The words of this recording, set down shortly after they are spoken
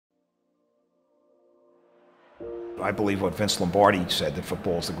I believe what Vince Lombardi said, that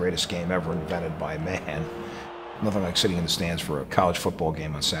football is the greatest game ever invented by man. Nothing like sitting in the stands for a college football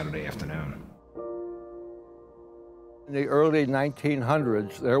game on Saturday afternoon. In the early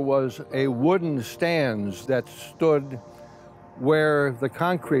 1900s, there was a wooden stands that stood where the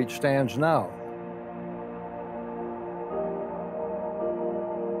concrete stands now.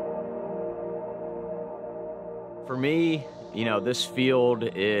 For me, you know, this field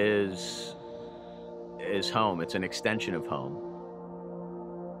is home. It's an extension of home.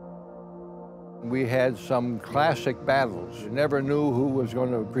 We had some classic battles. You never knew who was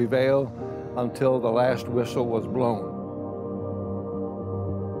going to prevail until the last whistle was blown.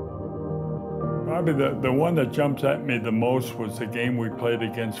 Probably the one that jumps at me the most was the game we played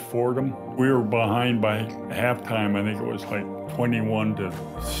against Fordham. We were behind by halftime. I think it was like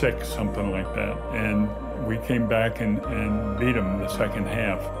 21-6, something like that. And we came back and beat them in the second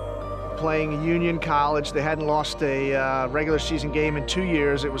half. Playing Union College, they hadn't lost a regular season game in 2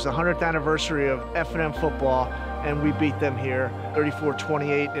 years. It was the 100th anniversary of F&M football, and we beat them here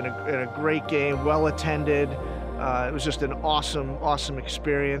 34-28 in a great game, well attended. It was just an awesome, awesome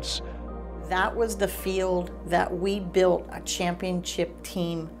experience. That was the field that we built a championship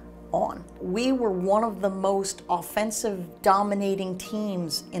team on. We were one of the most offensive dominating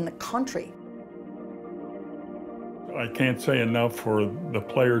teams in the country. I can't say enough for the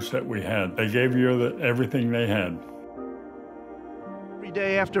players that we had. They gave you everything they had. Every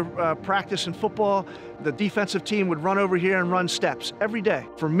day after practice in football, the defensive team would run over here and run steps every day.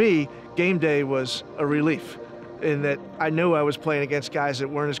 For me, game day was a relief in that I knew I was playing against guys that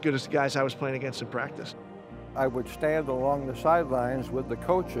weren't as good as the guys I was playing against in practice. I would stand along the sidelines with the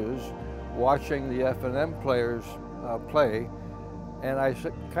coaches watching the F&M players play, and I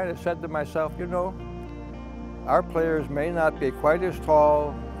kind of said to myself, you know, our players may not be quite as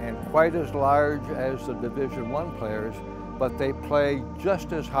tall and quite as large as the Division I players, but they play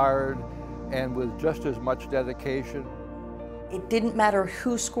just as hard and with just as much dedication. It didn't matter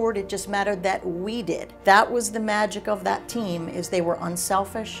who scored, it just mattered that we did. That was the magic of that team, is they were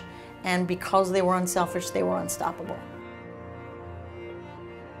unselfish, and because they were unselfish, they were unstoppable.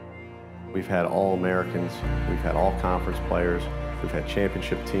 We've had All-Americans, we've had all-conference players, we've had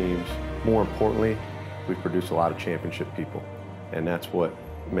championship teams. More importantly, we've produced a lot of championship people, and that's what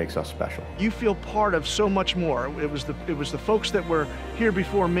makes us special. You feel part of so much more. It was the folks that were here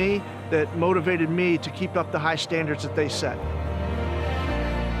before me that motivated me to keep up the high standards that they set.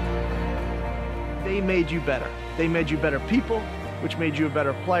 They made you better. They made you better people, which made you a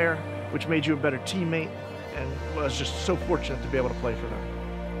better player, which made you a better teammate, and I was just so fortunate to be able to play for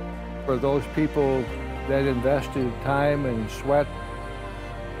them. For those people that invested time and sweat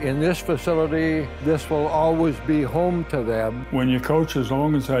in this facility, this will always be home to them. When you coach as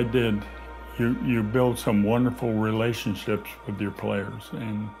long as I did, you build some wonderful relationships with your players,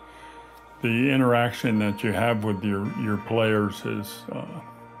 and the interaction that you have with your players is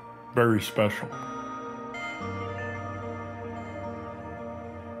very special.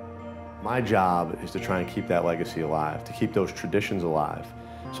 My job is to try and keep that legacy alive, to keep those traditions alive,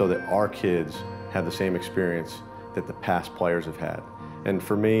 so that our kids have the same experience that the past players have had. And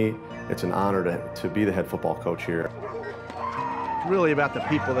for me, it's an honor to be the head football coach here. It's really about the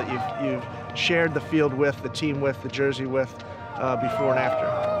people that you've shared the field with, the team with, the jersey with, before and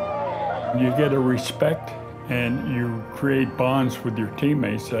after. You get a respect and you create bonds with your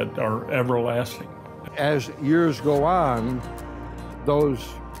teammates that are everlasting. As years go on, those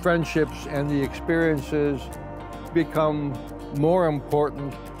friendships and the experiences become more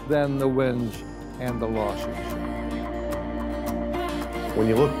important than the wins and the losses. When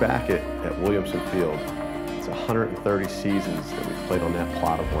you look back at Williamson Field, it's 130 seasons that we've played on that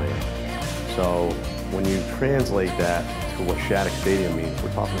plot of land. So when you translate that to what Shadek Stadium means,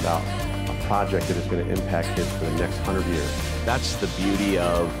 we're talking about a project that is going to impact kids for the next 100 years. That's the beauty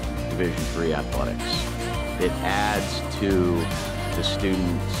of Division III athletics. It adds to the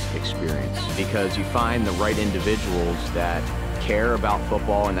student's experience because you find the right individuals that care about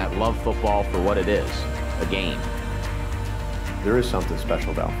football and that love football for what it is, a game. There is something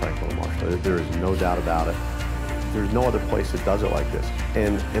special about Franklin and Marshall. There is no doubt about it. There's no other place that does it like this.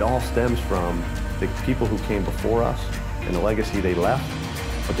 And it all stems from the people who came before us and the legacy they left,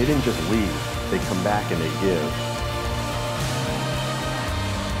 but they didn't just leave. They come back and they give.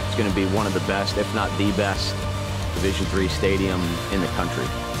 It's going to be one of the best, if not the best, Division III stadium in the country.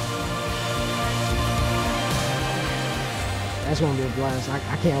 That's going to be a blast.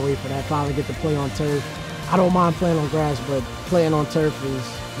 I can't wait for that. Finally get to play on turf. I don't mind playing on grass, but playing on turf is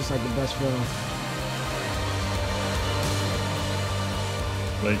just like the best feeling.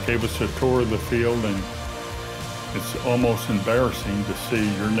 They gave us a tour of the field, and It's almost embarrassing to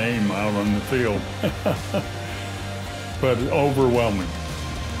see your name out on the field, but overwhelming.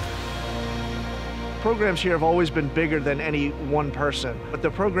 Programs here have always been bigger than any one person, but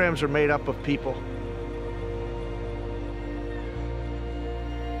the programs are made up of people.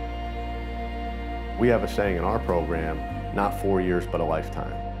 We have a saying in our program, not 4 years, but a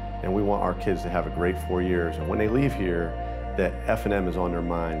lifetime. And we want our kids to have a great 4 years. And when they leave here, that F&M is on their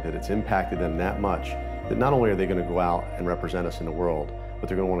mind, that it's impacted them that much, that not only are they going to go out and represent us in the world, but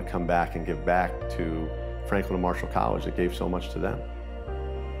they're going to want to come back and give back to Franklin and Marshall College that gave so much to them.